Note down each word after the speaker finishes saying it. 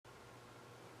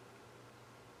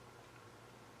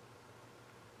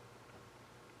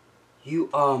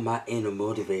You are my inner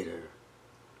motivator.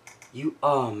 You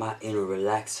are my inner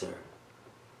relaxer.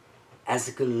 As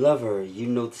a good lover, you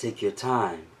know to take your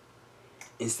time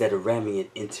instead of ramming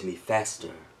it into me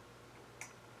faster.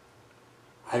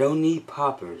 I don't need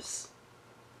poppers,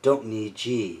 don't need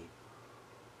G,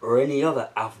 or any other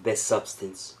alphabet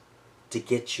substance to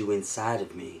get you inside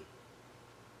of me.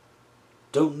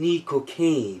 Don't need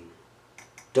cocaine,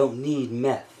 don't need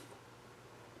meth,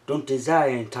 don't desire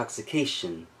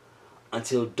intoxication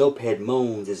until dopehead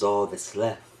moans is all that's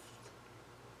left.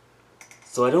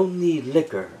 So I don't need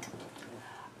liquor,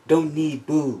 don't need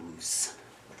booze,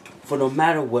 for no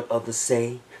matter what others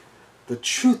say, the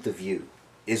truth of you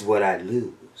is what I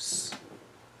lose.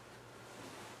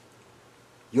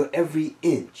 Your every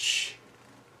inch,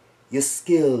 your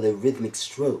skill in rhythmic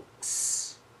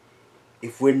strokes.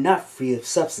 If we're not free of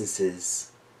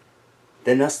substances,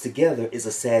 then us together is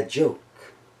a sad joke.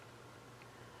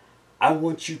 I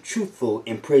want you truthful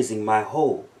in praising my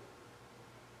whole,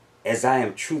 as I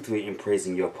am truthful in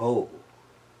praising your pole.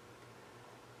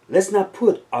 Let's not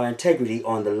put our integrity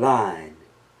on the line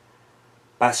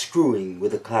by screwing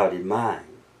with a clouded mind.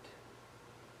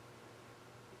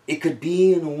 It could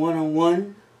be in a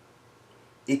one-on-one,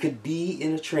 it could be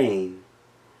in a train.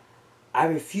 I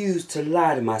refuse to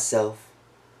lie to myself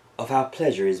of how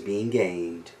pleasure is being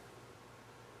gained.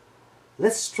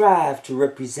 Let's strive to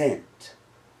represent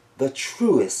the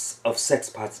truest of sex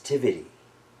positivity.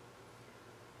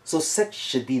 So sex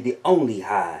should be the only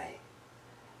high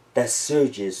that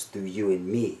surges through you and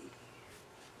me.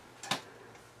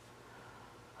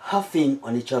 Huffing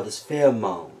on each other's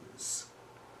pheromones,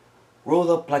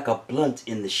 roll up like a blunt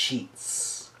in the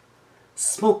sheets,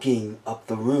 smoking up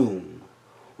the room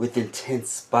with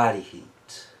intense body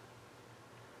heat.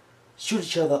 Shoot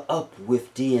each other up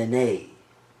with DNA,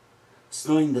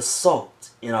 snowing the salt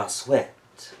in our sweat.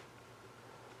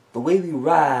 The way we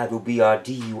ride will be our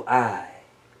DUI,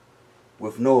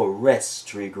 with no arrest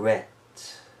to regret.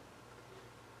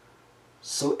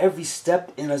 So every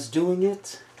step in us doing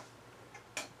it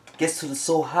gets to the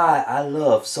so high I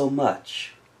love so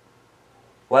much,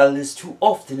 while it is too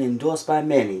often endorsed by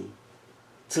many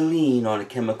to lean on a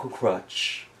chemical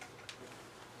crutch.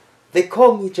 They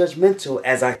call me judgmental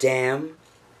as I damn,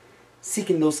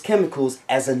 seeking those chemicals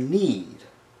as a need.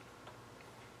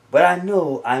 But I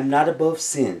know I'm not above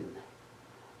sin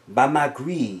by my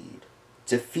greed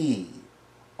to feed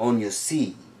on your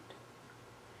seed,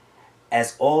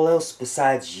 as all else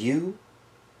besides you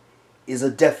is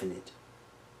a definite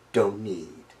don't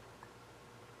need.